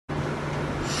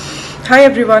Hi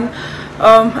everyone,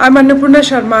 I'm Annapurna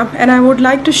Sharma and I would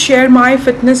like to share my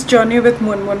fitness journey with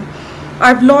Munmun.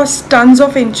 I've lost tons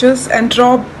of inches and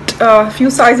dropped a few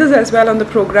sizes as well on the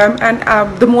program,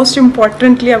 and the most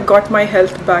importantly, I've got my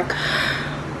health back.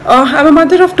 I'm a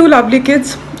mother of two lovely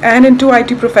kids and into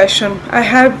IT profession. I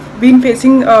have been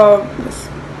facing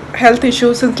health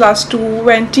issues since last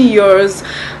 20 years,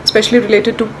 especially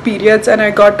related to periods, and I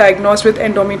got diagnosed with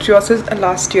endometriosis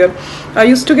last year. I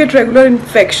used to get regular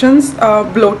infections,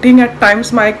 bloating, at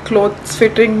times my clothes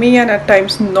fitting me and at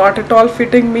times not at all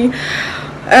fitting me.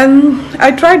 And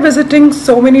I tried visiting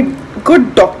so many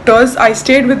good doctors. I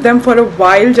stayed with them for a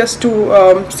while just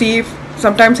to see if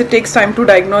sometimes it takes time to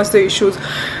diagnose the issues.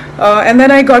 And then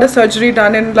I got a surgery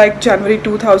done in like January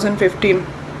 2015.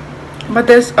 But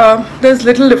there's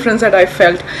little difference that I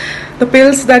felt. The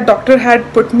pills that doctor had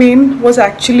put me in was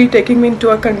actually taking me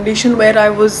into a condition where I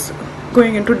was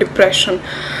going into depression.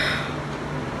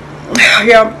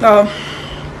 Yeah,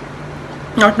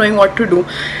 not knowing what to do.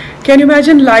 Can you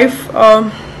imagine life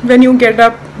when you get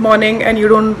up morning and you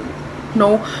don't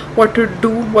know what to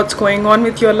do, what's going on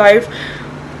with your life?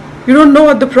 You don't know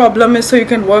what the problem is, so you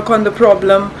can work on the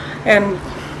problem. And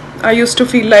I used to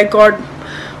feel like, God,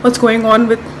 what's going on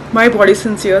with my body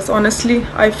since years? Honestly,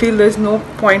 I feel there's no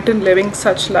point in living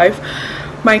such life.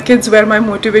 My kids were my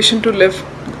motivation to live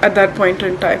at that point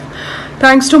in time.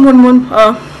 Thanks to Munmun,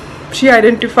 she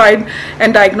identified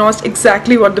and diagnosed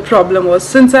exactly what the problem was.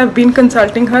 Since I've been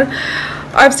consulting her,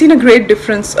 I've seen a great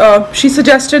difference. She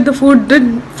suggested the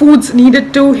foods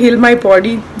needed to heal my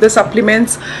body, the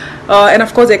supplements, and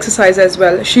of course exercise as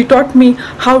well. She taught me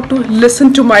how to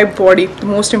listen to my body, the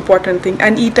most important thing,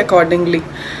 and eat accordingly.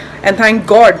 And thank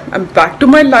God, I'm back to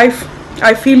my life.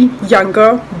 I feel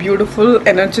younger, beautiful,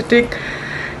 energetic,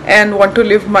 and want to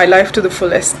live my life to the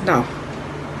fullest now.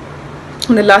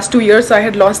 In the last 2 years, I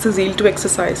had lost the zeal to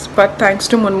exercise, but thanks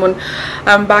to Munmun,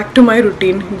 I'm back to my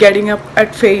routine. Getting up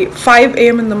at 5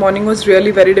 a.m. in the morning was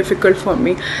really very difficult for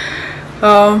me.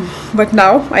 But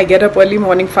now I get up early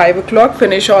morning, 5 o'clock,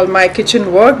 finish all my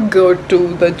kitchen work, go to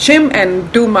the gym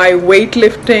and do my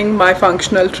weightlifting, my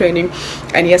functional training.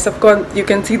 And yes, of course, you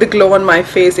can see the glow on my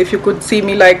face. If you could see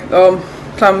me like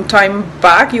some time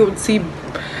back, you would see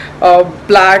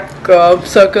black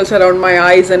circles around my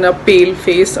eyes and a pale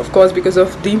face, of course, because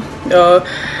of the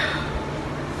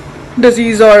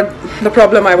disease or the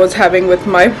problem I was having with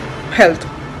my health.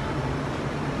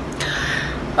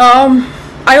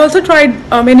 I also tried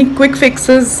many quick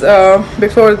fixes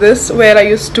before this, where I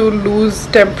used to lose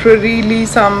temporarily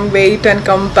some weight and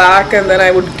come back and then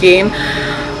I would gain.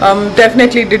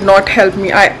 Definitely did not help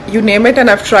me. You name it, and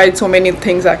I've tried so many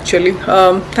things actually.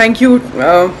 Thank you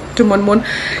to Munmun.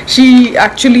 She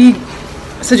actually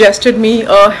suggested me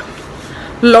a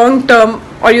long-term,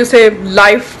 or you say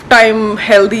lifetime,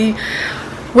 healthy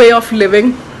way of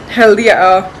living, healthy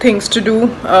things to do,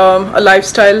 a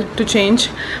lifestyle to change.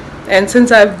 And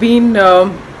since I've been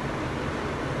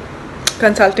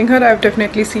consulting her, I've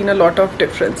definitely seen a lot of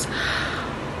difference.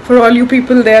 For all you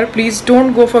people there, please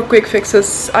don't go for quick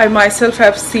fixes. I myself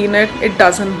have seen it. It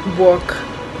doesn't work.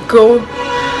 Go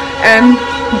and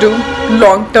do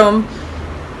long-term.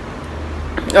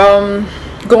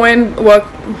 Go and work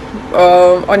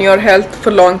on your health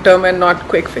for long-term and not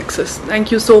quick fixes. Thank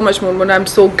you so much, Munmun. I'm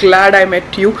so glad I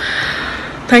met you.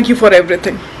 Thank you for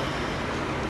everything.